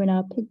down here in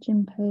our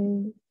pigeon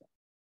pose,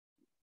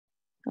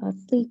 our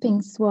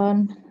sleeping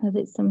swan, as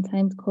it's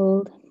sometimes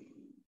called.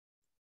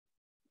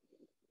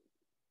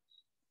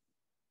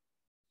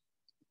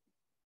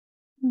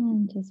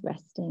 And just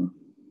resting.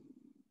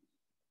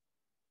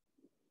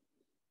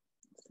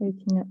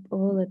 Soaking up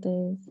all of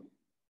those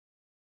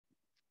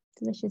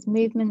delicious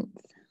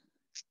movements.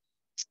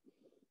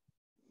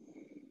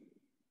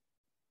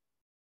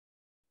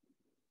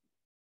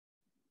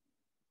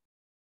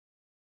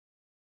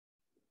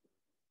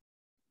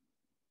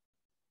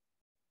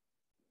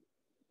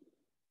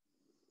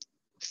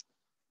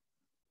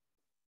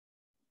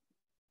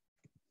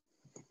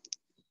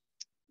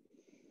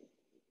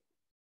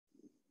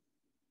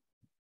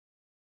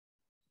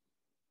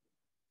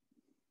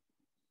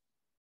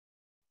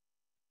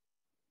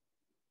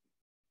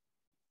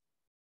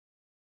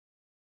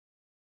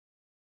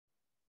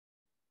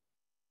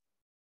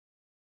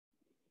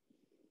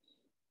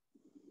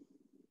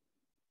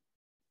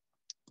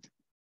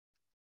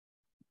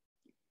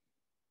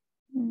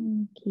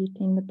 And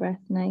keeping the breath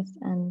nice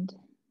and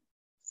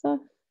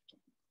soft.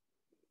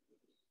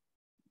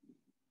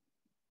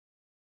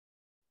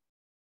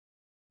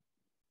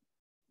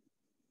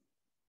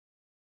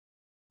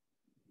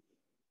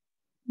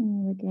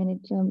 And we're going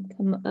to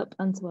come up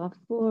onto our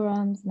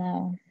forearms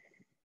now.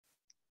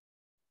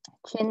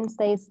 Chin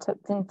stays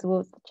tucked in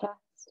towards the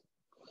chest.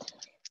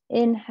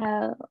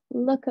 Inhale,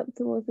 look up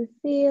towards the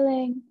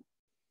ceiling.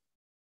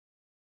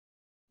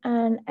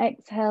 And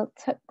exhale,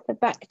 tuck the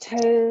back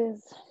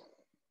toes,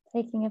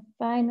 taking a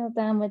final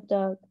downward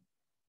dog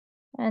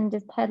and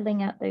just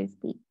pedaling out those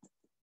feet.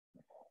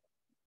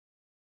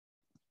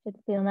 Should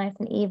feel nice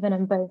and even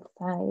on both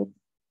sides.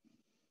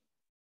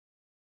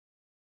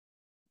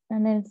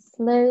 And then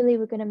slowly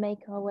we're going to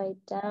make our way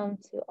down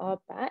to our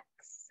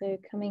backs. So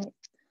coming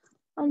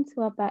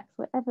onto our backs,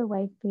 whatever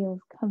way feels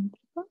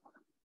comfortable.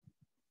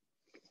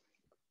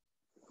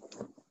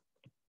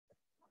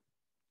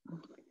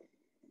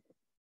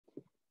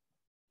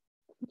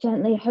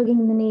 Gently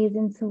hugging the knees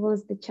in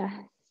towards the chest.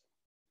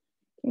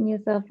 Giving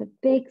yourself a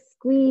big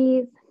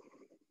squeeze.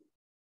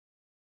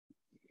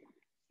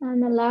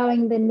 And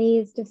allowing the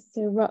knees just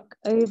to rock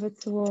over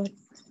towards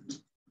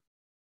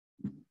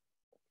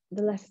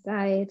the left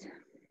side.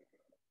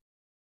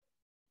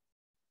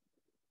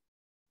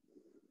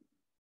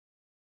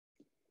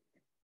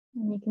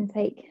 And you can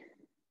take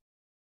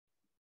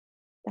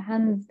the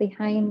hands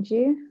behind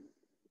you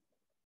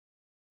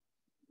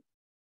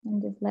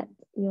and just let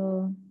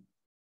your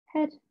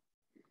head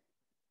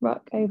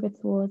rock over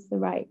towards the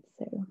right.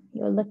 So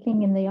you're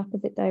looking in the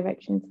opposite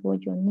direction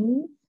towards your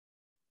knees.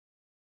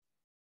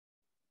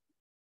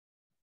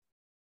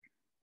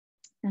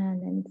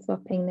 And then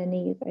swapping the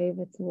knees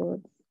over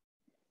towards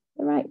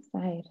the right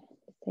side.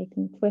 Just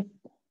taking twist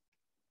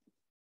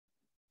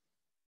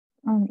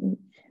on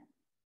each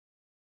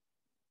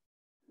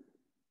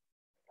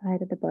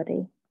side of the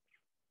body.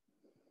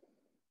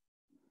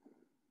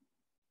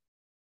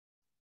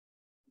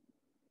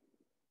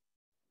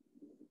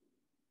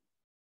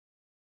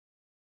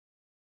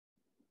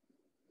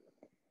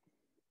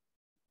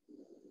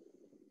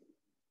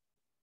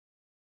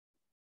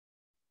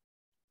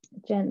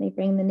 Gently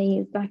bring the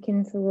knees back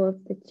in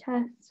towards the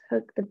chest,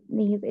 hug the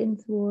knees in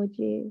towards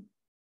you.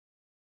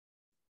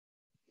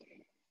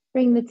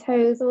 Bring the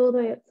toes all the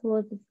way up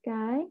towards the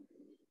sky.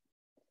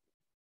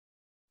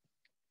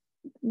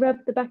 Rub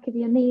the back of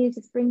your knees,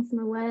 just bring some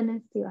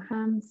awareness to your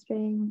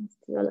hamstrings,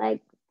 to your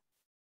legs.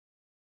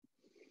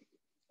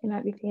 You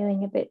might be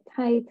feeling a bit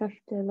tight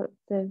after lots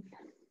of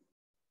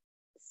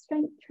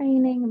strength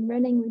training and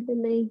running with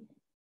Lily.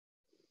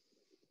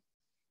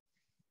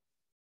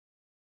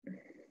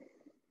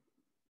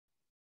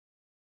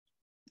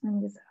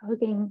 And just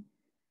hugging,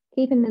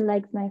 keeping the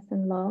legs nice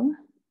and long.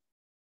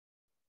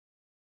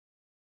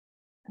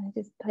 And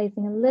just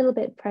placing a little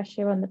bit of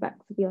pressure on the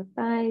backs of your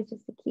thighs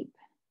just to keep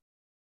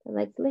the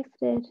legs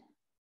lifted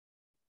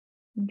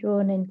and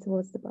drawn in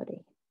towards the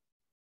body.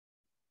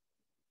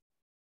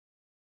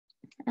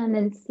 And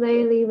then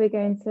slowly we're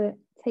going to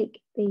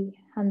take the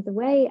hands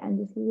away and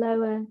just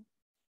lower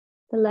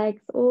the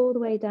legs all the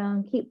way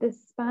down. Keep the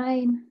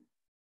spine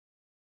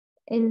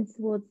in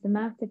towards the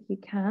mat if you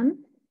can.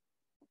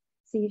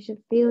 So you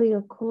should feel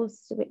your core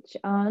switch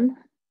on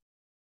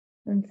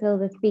until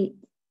the feet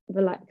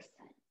relax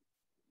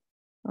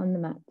on the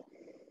mat.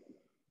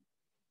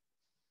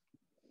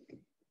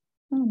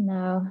 And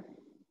now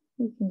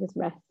you can just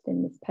rest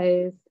in this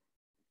pose.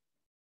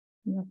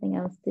 Nothing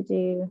else to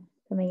do.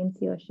 Coming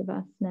into your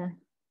Shavasana,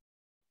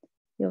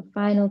 your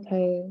final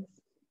pose.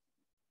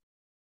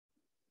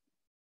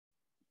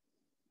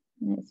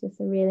 And it's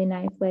just a really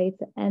nice way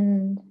to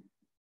end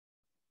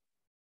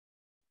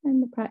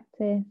the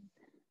practice.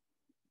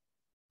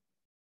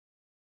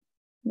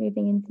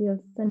 Moving into your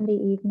Sunday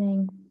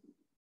evening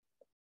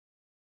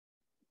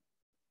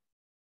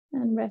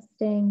and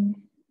resting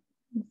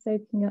and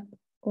soaking up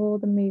all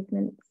the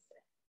movements,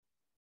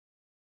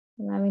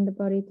 allowing the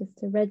body just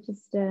to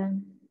register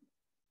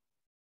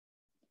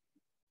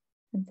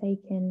and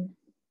take in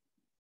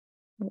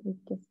what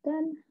we've just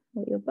done,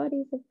 what your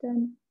bodies have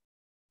done.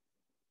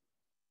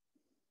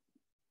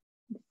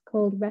 It's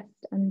called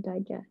rest and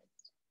digest.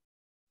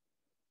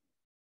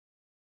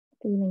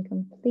 Feeling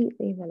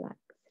completely relaxed.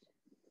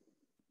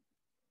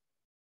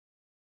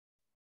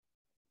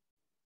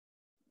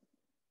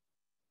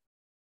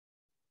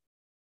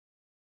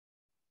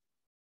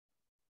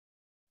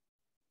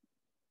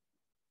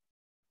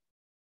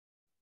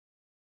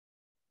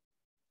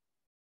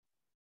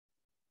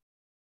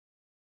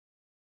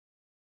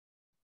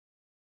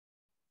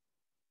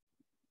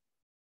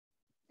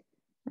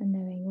 And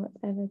knowing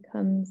whatever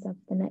comes of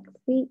the next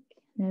week,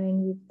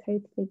 knowing you've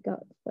totally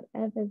got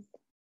whatever's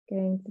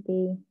going to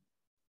be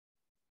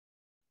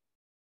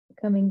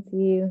coming to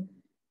you.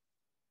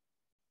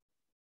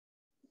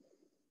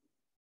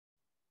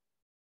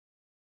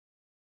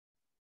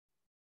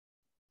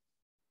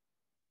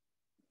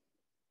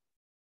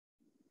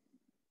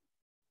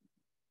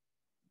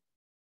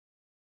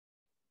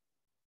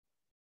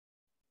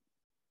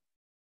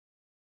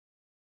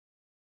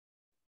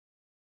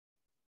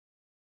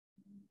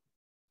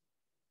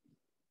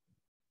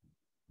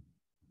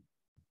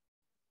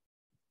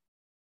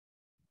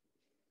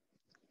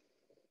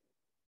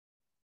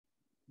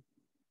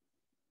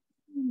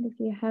 And if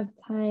you have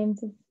time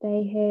to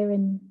stay here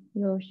in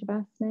your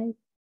Shavasana,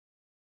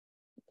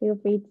 feel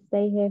free to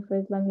stay here for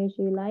as long as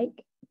you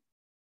like.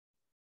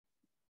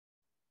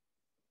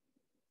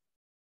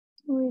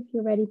 Or if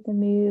you're ready to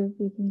move,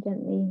 you can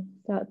gently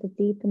start to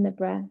deepen the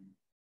breath.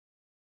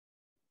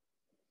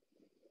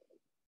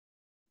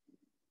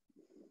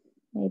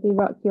 Maybe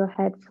rock your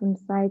head from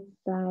side to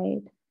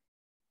side.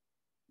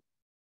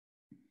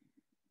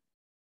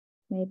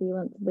 Maybe you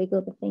want to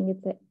wiggle the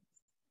fingertips.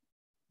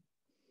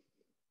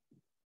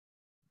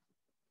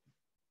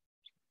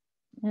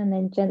 And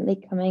then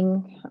gently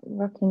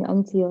rocking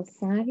onto your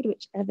side,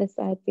 whichever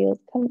side feels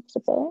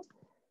comfortable.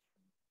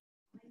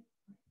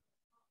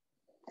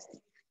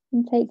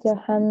 And take your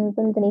hands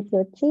underneath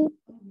your cheek.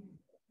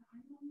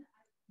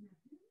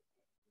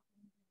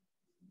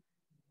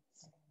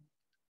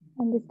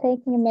 And just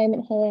taking a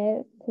moment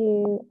here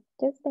to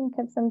just think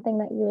of something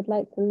that you would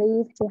like to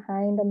leave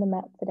behind on the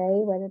mat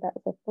today, whether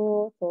that's a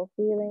thought or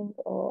feeling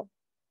or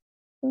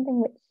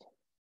something which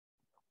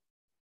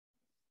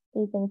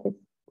you think is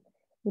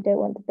you don't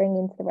want to bring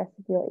into the rest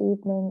of your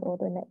evening or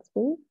the next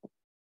week.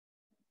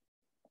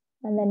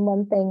 And then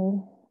one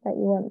thing that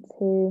you want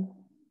to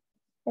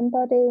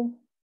embody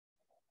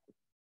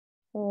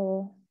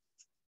for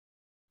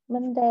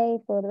Monday,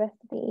 for the rest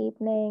of the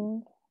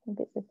evening, if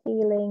it's a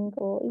feeling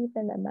or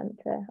even a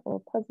mantra or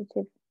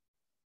positivity.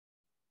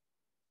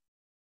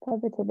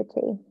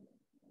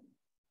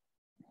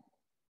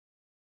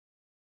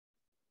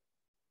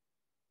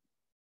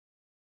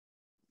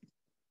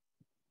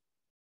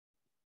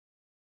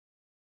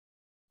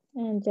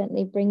 And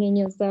gently bringing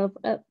yourself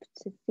up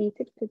to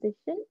seated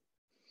position.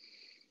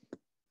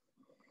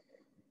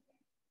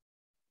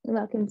 You're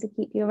welcome to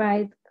keep your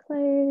eyes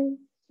closed.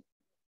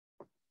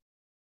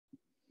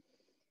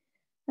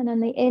 And on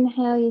the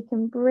inhale, you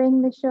can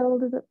bring the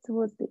shoulders up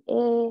towards the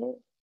ears.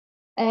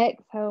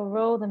 Exhale,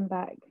 roll them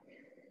back.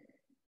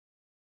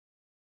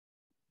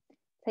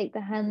 Take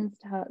the hands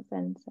to heart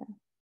center.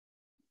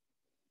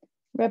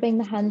 Rubbing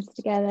the hands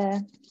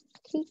together,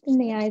 keeping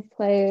the eyes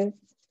closed.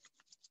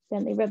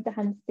 Gently rub the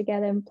hands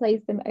together and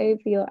place them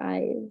over your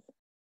eyes.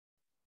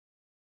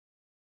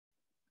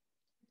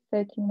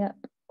 Soaking up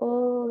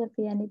all of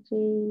the energy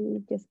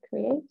you've just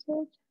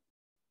created.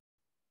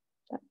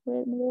 That's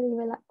really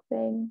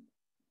relaxing.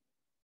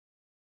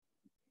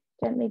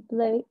 Gently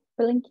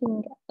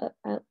blinking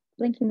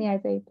the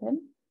eyes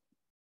open.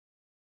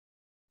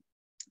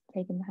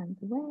 Taking the hands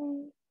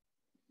away.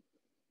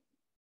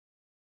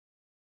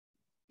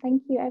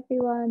 Thank you,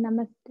 everyone.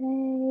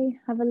 Namaste.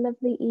 Have a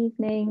lovely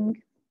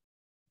evening.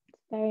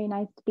 It's very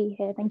nice to be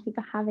here. Thank you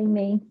for having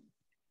me.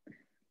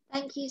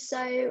 Thank you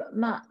so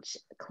much,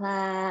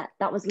 Claire.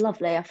 That was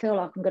lovely. I feel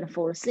like I'm going to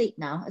fall asleep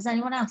now. Has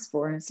anyone else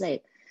fallen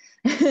asleep?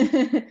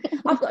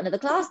 I've got another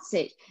class to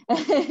teach.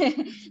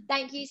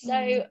 Thank you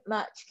so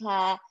much,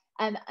 Claire.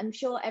 I'm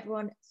sure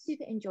everyone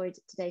super enjoyed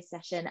today's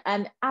session.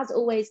 As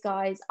always,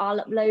 guys,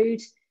 I'll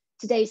upload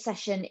today's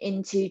session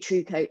into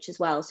True Coach as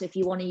well. So if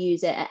you want to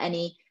use it at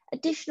any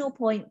additional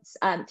points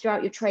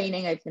throughout your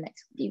training over the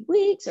next few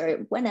weeks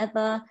or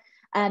whenever,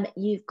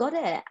 you've got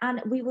it.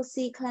 And we will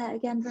see Claire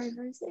again very,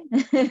 very soon.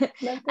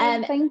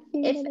 Thank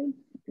you.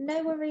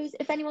 No worries.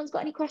 If anyone's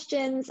got any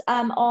questions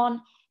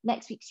on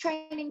next week's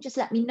training, just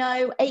let me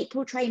know.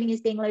 April training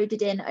is being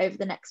loaded in over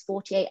the next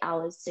 48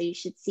 hours. So you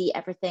should see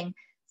everything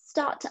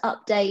start to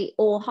update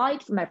or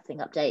hide from everything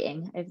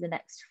updating over the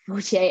next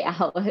 48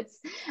 hours.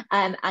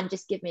 And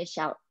just give me a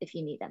shout if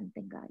you need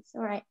anything, guys.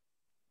 All right.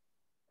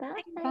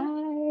 Bye.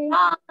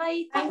 Bye.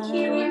 Bye. Thank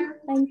you.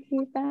 Thank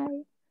you.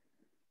 Bye.